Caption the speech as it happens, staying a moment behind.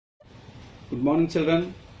Good morning,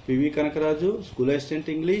 children. PV KANAKARAJU, School Assistant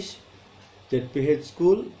English, ZPHS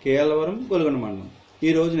School, YELLAVARAM GOLUGONDA మండలం. ఈ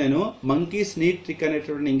రోజు నేను మంకీస్ నీట్ ట్రిక్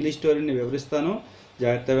అనేటువంటి ఇంగ్లీష్ స్టోరీని వివరిస్తాను.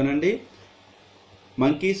 జాగ్రత్తగా వినండి.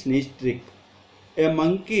 Monkeys neat trick. A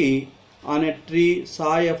monkey on a tree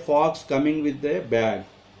saw a fox coming with a bag.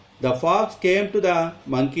 The fox came to the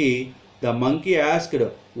monkey. The monkey asked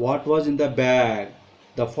what was in the bag.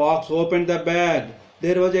 The fox opened the bag.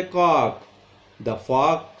 There was a cock. The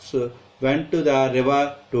fox went to the river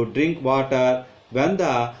to drink water. When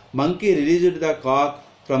the monkey released the cock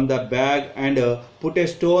from the bag and put a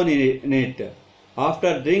stone in it.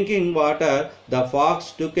 After drinking water, the fox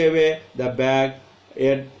took away the bag.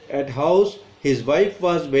 At house, his wife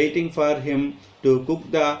was waiting for him to cook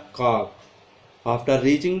the cock. After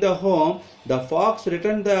reaching the home, the fox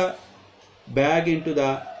returned the bag into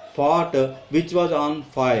the pot which was on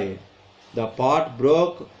fire. The pot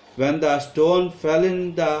broke when the stone fell in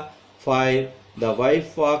the fire. The wife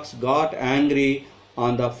fox got angry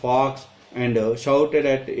on the fox and shouted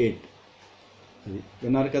at it.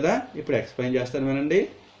 విన్నారు కదా, ఇప్పుడు explain చేస్తాను వినండి.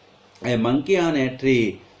 ఏ monkey on a tree,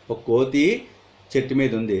 ఒక కోతి చెట్టు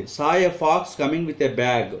మీద ఉంది. సా ఏ pox coming with a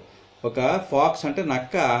bag, ఒక ఫాక్స్ అంటే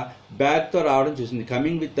నక్క బ్యాగ్తో రావడం చూసింది.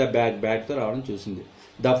 కమింగ్ విత్ ద బ్యాగ్తో రావడం చూసింది.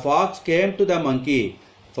 The pox came to the monkey,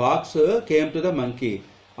 pox came to the monkey,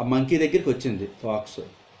 ఆ మంకీ దగ్గరికి వచ్చింది pox.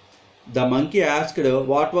 The monkey asked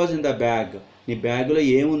what was in the bag, నీ బ్యాగ్లో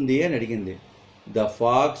ఏముంది అని అడిగింది. The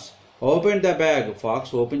pox open the bag,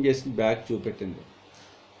 pox open చేసి బ్యాగ్ చూపెట్టింది.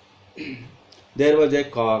 దేర్ వాజ్ ఏ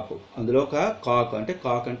కాక్, అందులో ఒక కాక్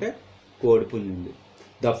అంటే కోడి పుంజు ఉంది.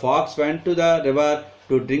 The pox went to the river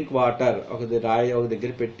to drink water, ఒక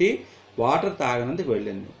దగ్గర పెట్టి వాటర్ తాగనందుకు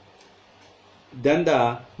వెళ్ళింది. Then the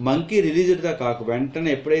monkey released the cock, వెంటనే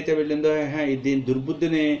ఎప్పుడైతే వెళ్ళిందో దీని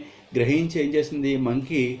దుర్బుద్ధిని గ్రహించి ఏం చేసింది,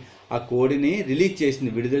 మంకీ ఆ కోడిని రిలీజ్ చేసింది,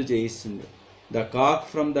 విడుదల చేయిస్తుంది. The cock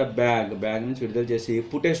from the bag నుంచి విడుదల చేసి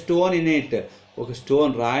put a stone in it, ఒక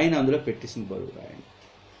స్టోన్ రాయిని అందులో పెట్టేసింది, బరువు రాయిని.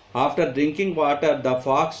 After drinking water the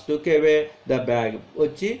pox took away the bag,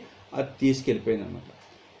 వచ్చి అది తీసుకెళ్ళిపోయింది అనమాట.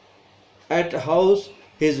 At house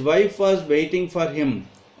his wife was waiting for him,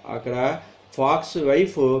 అక్కడ ఫాక్స్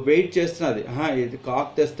వైఫ్ వెయిట్ చేస్తున్నది, ఇది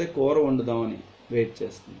కాక్ తెస్తే కూర వండుదామని వెయిట్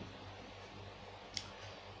చేస్తుంది.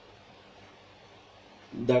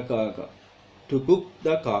 The cock to cook the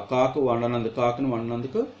కాకుని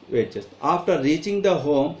వండనందుకు wait చేస్తుంది. After reaching the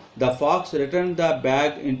home the pox return the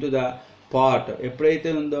bag in to the pot, ఎప్పుడైతే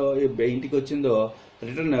ఉందో ఇంటికి వచ్చిందో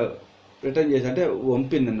రిటర్న్ చేసి అంటే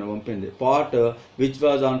వంపింది. Part which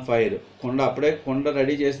was on fire, కొండ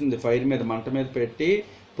రెడీ చేసింది, ఫైర్ మీద మంట మీద పెట్టి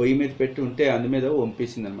పొయ్యి మీద పెట్టి ఉంటే అందు మీద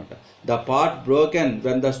వంపేసింది అనమాట. The pot broken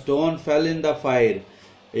when the stone fell in the fire,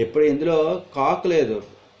 ఎప్పుడు ఇందులో కాక్ లేదు,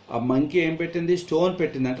 ఆ మంకీ ఏం పెట్టింది, స్టోన్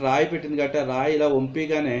పెట్టింది, అంటే రాయి పెట్టింది. కాబట్టి ఆ రాయి ఇలా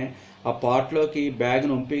వంపిగానే ఆ పాట్లోకి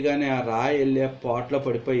బ్యాగ్ను వంపిగానే ఆ రాయి వెళ్ళి ఆ పాట్లో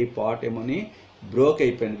పడిపోయి పాట్ ఏమోని బ్రోక్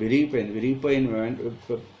అయిపోయింది, విరిగిపోయింది.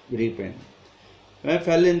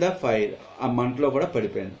 ఫెల్ ఇన్ ద ఫైర్, ఆ మంటలో కూడా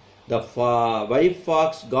పడిపోయింది. The wife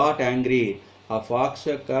pox got angry, ఆ ఫాక్స్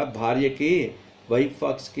యొక్క భార్యకి వైఫ్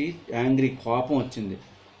ఫాక్స్కి యాంగ్రీ, కోపం వచ్చింది.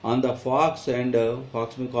 On the pox and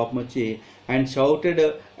pox మీద కోపం వచ్చి and shouted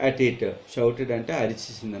at it, shouted అంటే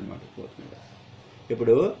అరిచేసింది అనమాట కోతి మీద.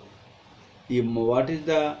 ఇప్పుడు ఈ what is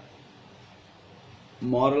the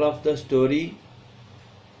moral of the story,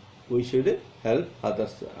 we should help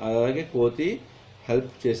others. అలాగే కోతి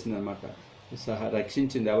హెల్ప్ చేసింది అనమాట,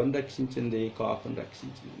 రక్షించింది. ఎవరిని రక్షించింది, కాకుని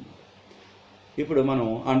రక్షించింది. ఇప్పుడు మనం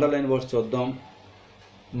అండర్లైన్ వర్డ్స్ చూద్దాం.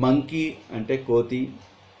 మంకీ అంటే కోతి,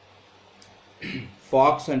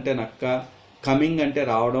 ఫాక్స్ అంటే నక్క, కమింగ్ అంటే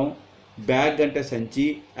రావడం, బ్యాగ్ అంటే సంచి,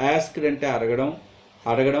 ఆస్క్డ్ అంటే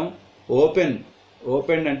అడగడం,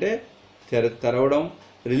 ఓపెన్ అంటే తెరవడం,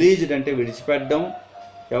 రిలీజ్డ్ అంటే విడిచిపెట్టడం,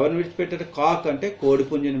 ఎవరిని విడిచిపెట్టారు, కాక్ అంటే కోడి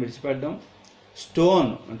పుంజుని విడిచిపెట్టడం,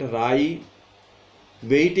 స్టోన్ అంటే రాయి,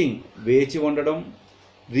 వెయిటింగ్ వేచి ఉండడం,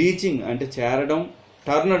 రీచింగ్ అంటే చేరడం,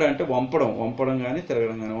 టర్నడ్ అంటే వంపడం కానీ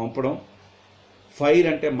తిరగడం కానీ వంపడం, ఫైర్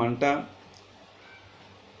అంటే మంట,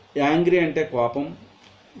 యాంగ్రీ అంటే కోపం,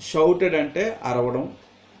 షౌటెడ్ అంటే అరవడం.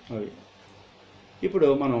 అవి ఇప్పుడు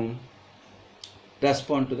మనం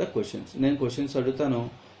రెస్పాండ్ టు ద క్వశ్చన్స్. నేను క్వశ్చన్స్ అడుగుతాను,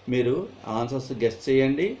 మీరు ఆన్సర్స్ గెస్ట్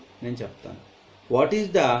చేయండి, నేను చెప్తాను. What is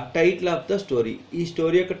the title of the story, ఈ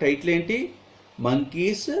స్టోరీ యొక్క టైటిల్ ఏంటి,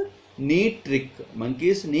 మంకీస్ నీట్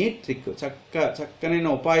ట్రిక్, చక్కనైన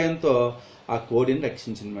ఉపాయంతో ఆ కోడిని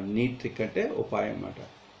రక్షించింది. నీట్ ట్రిక్ అంటే ఉపాయం అన్నమాట.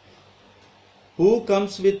 Who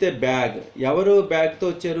comes with a bag, ఎవరు బ్యాగ్తో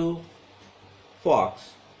వచ్చారు, pox.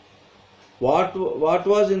 What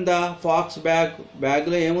was in the pox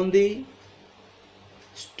బ్యాగ్లో ఏముంది,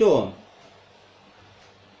 స్టోన్.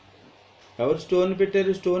 ఎవరు స్టోన్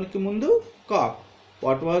పెట్టారు? స్టోన్కి ముందు కాక్.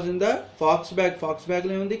 What was in the pox bag? Pox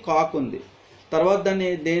బ్యాగ్లో ఏముంది? కాక్ ఉంది. తర్వాత దాన్ని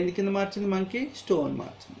దేని కింద మార్చింది? మంకీ స్టోన్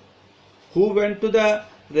మార్చింది. Who went to the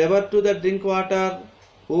river to the drink water?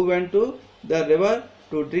 Who went to the river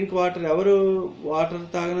to drink water? ఎవరు వాటర్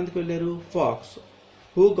తాగనందుకు వెళ్ళారు? ఫాక్స్.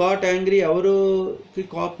 Who got angry? ఎవరుకి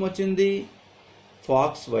కోపం వచ్చింది?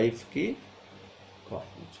 ఫాక్స్ వైఫ్కి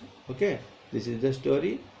కోపం వచ్చింది. Okay, this is the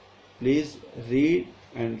story. Please read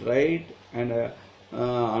and right and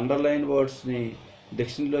underline వర్డ్స్ని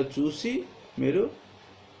డిక్షనరీలో చూసి మీరు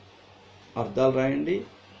అర్థాలు రాయండి,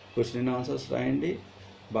 క్వశ్చన్ అండ్ ఆన్సర్స్ రాయండి,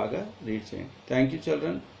 బాగా రీడ్ చేయండి. Thank you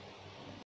children.